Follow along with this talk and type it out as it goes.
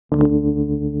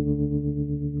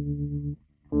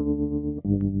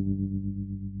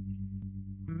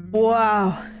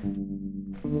Wow.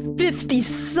 50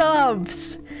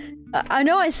 subs! I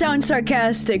know I sound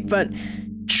sarcastic, but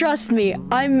trust me,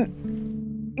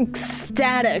 I'm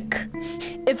ecstatic.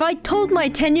 If I told my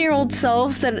 10-year-old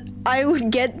self that I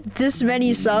would get this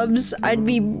many subs, I'd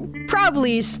be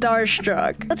probably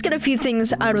starstruck. Let's get a few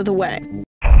things out of the way.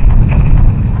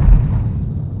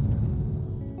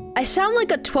 I sound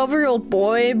like a 12-year-old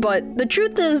boy, but the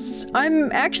truth is,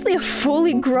 I'm actually a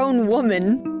fully grown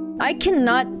woman. I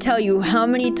cannot tell you how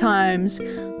many times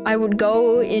I would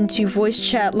go into voice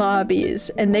chat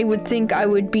lobbies and they would think I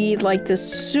would be like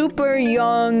this super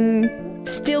young,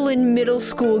 still in middle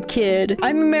school kid.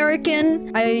 I'm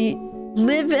American. I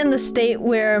live in the state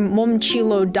where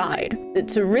Momchilo died.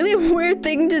 It's a really weird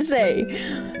thing to say.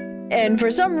 And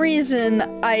for some reason,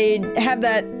 I have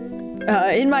that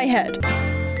in my head.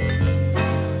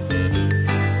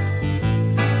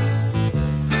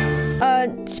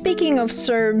 Speaking of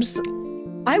Serbs,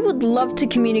 I would love to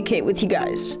communicate with you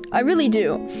guys. I really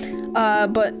do.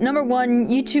 But number one,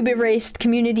 YouTube erased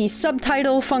community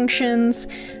subtitle functions,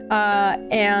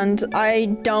 and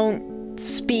I don't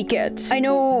speak it. I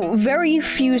know very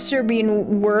few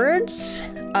Serbian words,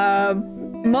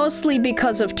 mostly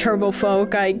because of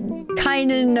Turbofolk. I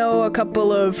kinda know a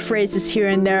couple of phrases here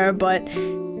and there, but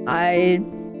I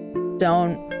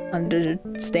don't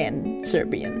understand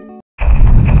Serbian.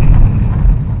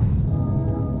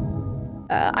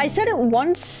 I said it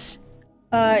once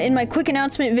in my quick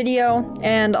announcement video,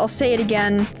 and I'll say it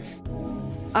again.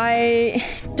 I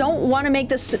don't want to make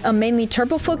this a mainly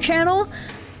Turbofolk channel.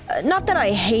 Not that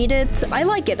I hate it. I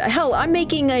like it. Hell, I'm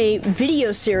making a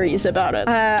video series about it.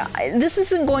 This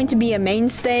isn't going to be a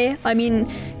mainstay. I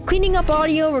mean, cleaning up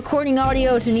audio, recording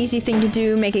audio, it's an easy thing to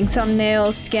do. Making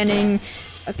thumbnails, scanning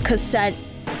a cassette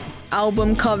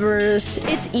album covers,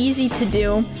 it's easy to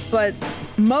do, but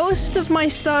most of my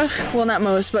stuff, well, not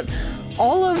most, but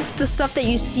all of the stuff that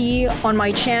you see on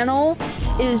my channel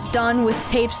is done with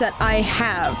tapes that I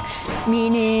have.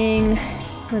 Meaning,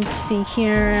 let's see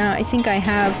here, I think I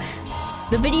have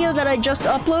the video that I just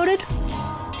uploaded.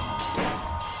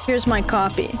 Here's my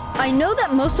copy. I know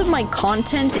that most of my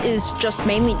content is just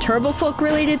mainly Turbofolk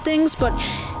related things, but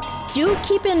do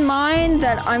keep in mind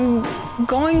that I'm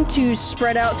going to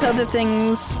spread out to other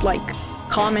things like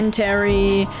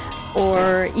commentary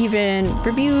or even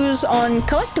reviews on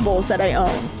collectibles that I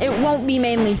own. It won't be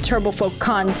mainly Turbofolk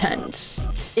content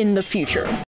in the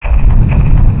future.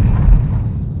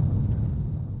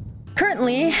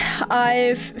 Currently,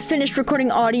 I've finished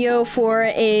recording audio for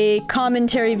a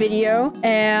commentary video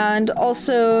and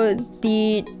also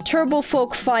the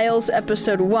Turbofolk Files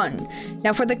episode 1.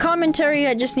 Now for the commentary,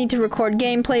 I just need to record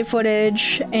gameplay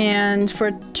footage, and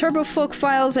for Turbofolk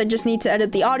Files, I just need to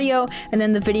edit the audio and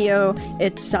then the video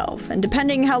itself. And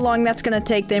depending how long that's gonna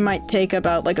take, they might take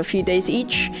about like a few days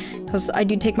each, because I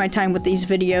do take my time with these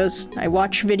videos. I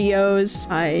watch videos,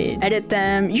 I edit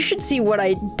them. You should see what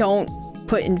I don't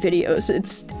put in videos.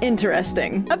 It's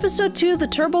interesting. Episode 2, the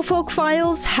Turbofolk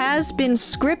Files, has been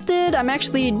scripted. I'm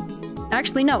actually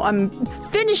no, I'm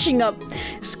finishing up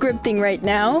scripting right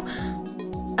now.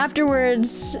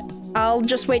 Afterwards, I'll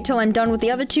just wait till I'm done with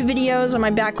the other 2 videos on my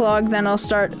backlog, then I'll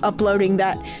start uploading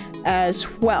that as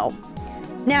well.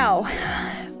 Now,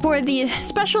 for the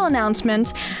special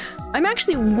announcement, I'm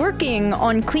actually working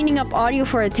on cleaning up audio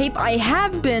for a tape. I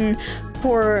have been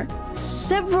for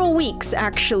several weeks,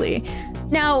 actually.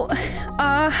 Now,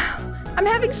 I'm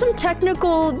having some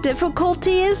technical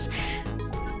difficulties,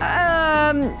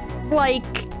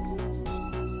 like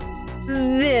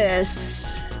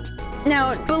this.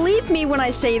 Now, believe me when I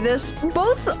say this,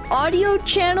 both audio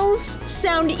channels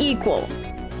sound equal.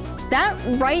 That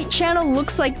right channel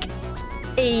looks like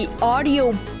a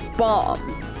audio bomb.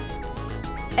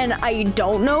 And I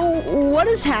don't know what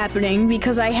is happening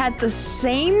because I had the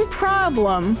same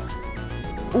problem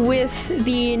with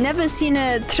the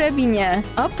Nevesina Trebinje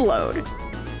upload,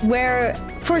 where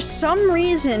for some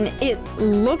reason it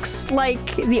looks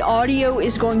like the audio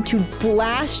is going to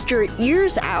blast your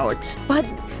ears out, but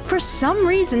for some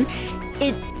reason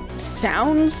it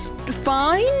sounds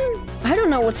fine. I don't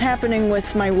know what's happening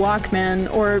with my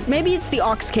Walkman, or maybe it's the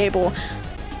aux cable.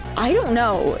 I don't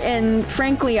know, and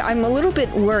frankly, I'm a little bit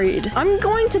worried. I'm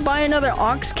going to buy another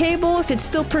aux cable. If it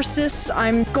still persists,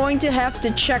 I'm going to have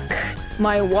to check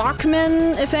my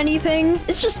Walkman, if anything.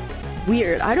 It's just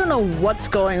weird. I don't know what's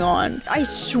going on. I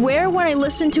swear when I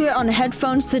listen to it on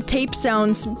headphones, the tape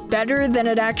sounds better than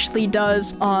it actually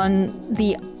does on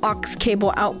the aux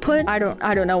cable output. I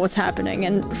don't know what's happening,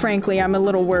 and frankly, I'm a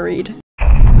little worried.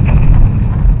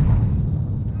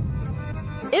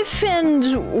 if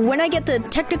and when I get the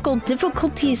technical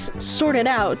difficulties sorted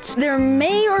out, there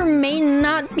may or may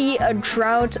not be a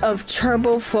drought of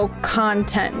TurboFolk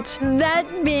content. That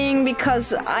being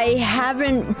because I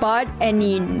haven't bought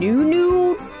any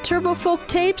new TurboFolk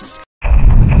tapes.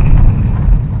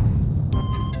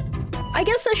 I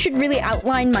guess I should really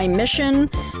outline my mission.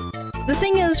 The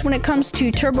thing is, when it comes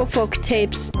to TurboFolk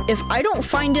tapes, if I don't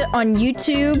find it on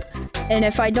YouTube, and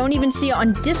if I don't even see it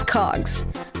on Discogs,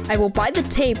 I will buy the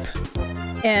tape,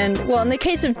 and, well, in the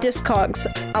case of Discogs,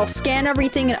 I'll scan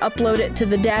everything and upload it to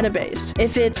the database.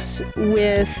 If it's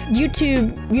with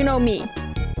YouTube, you know me.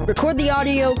 Record the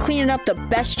audio, clean it up the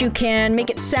best you can,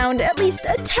 make it sound at least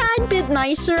a tad bit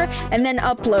nicer, and then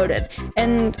upload it.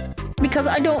 And because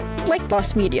I don't like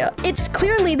lost media, it's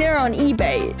clearly there on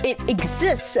eBay. It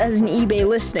exists as an eBay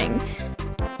listing.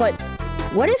 But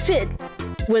what if it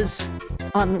was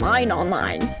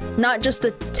online, not just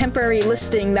a temporary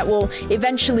listing that will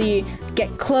eventually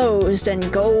get closed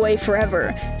and go away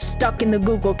forever, stuck in the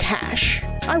Google cache?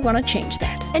 I want to change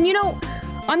that. And you know,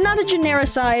 I'm not a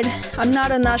genericide, I'm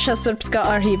not a Nasza Srpska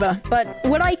Archiva, but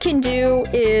what I can do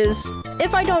is,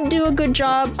 if I don't do a good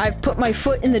job, I've put my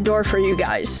foot in the door for you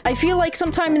guys. I feel like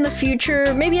sometime in the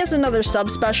future, maybe as another sub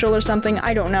special or something,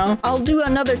 I don't know, I'll do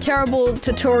another terrible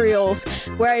tutorials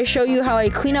where I show you how I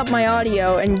clean up my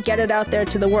audio and get it out there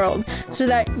to the world, so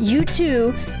that you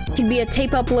too can be a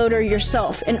tape uploader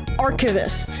yourself, an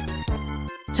archivist.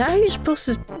 Is that how you're supposed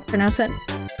to pronounce that?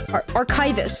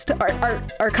 Archivist.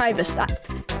 Archivist.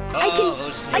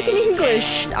 I can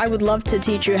English. I would love to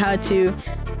teach you how to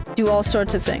do all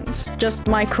sorts of things. Just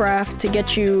my craft to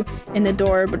get you in the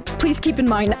door, but please keep in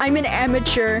mind, I'm an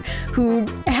amateur who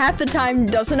half the time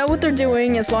doesn't know what they're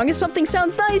doing. As long as something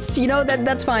sounds nice, you know,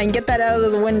 that's fine. Get that out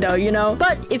of the window, you know?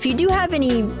 But if you do have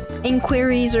any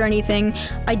inquiries or anything,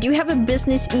 I do have a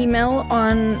business email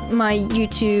on my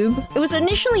YouTube. It was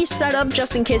initially set up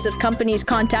just in case if companies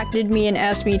contacted me and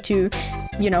asked me to,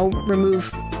 you know,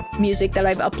 remove music that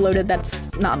I've uploaded that's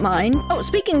not mine. Oh,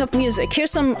 speaking of music,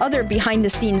 here's some other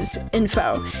behind-the-scenes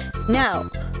info. Now,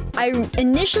 I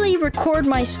initially record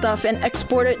my stuff and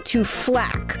export it to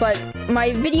FLAC, but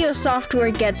my video software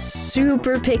gets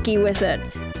super picky with it.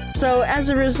 So as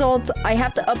a result, I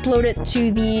have to upload it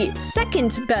to the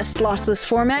second best lossless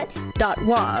format,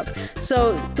 .wav.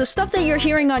 So the stuff that you're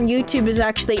hearing on YouTube is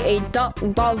actually a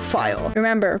 .wav file.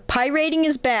 Remember, pirating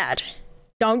is bad.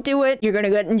 Don't do it, you're gonna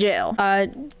get in jail.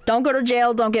 Don't go to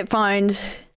jail, don't get fined.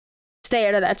 Stay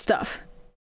out of that stuff.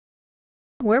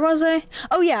 Where was I?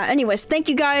 Oh yeah, anyways, thank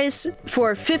you guys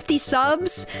for 50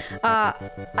 subs.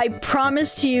 I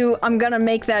promised you I'm gonna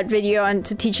make that video and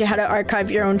to teach you how to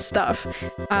archive your own stuff.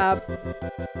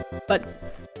 But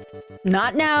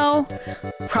not now,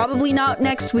 probably not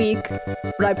next week,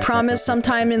 but I promise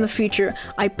sometime in the future.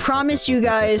 I promise you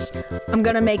guys I'm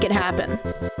gonna make it happen.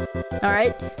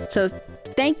 Alright, so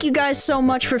thank you guys so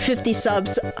much for 50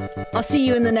 subs. I'll see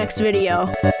you in the next video.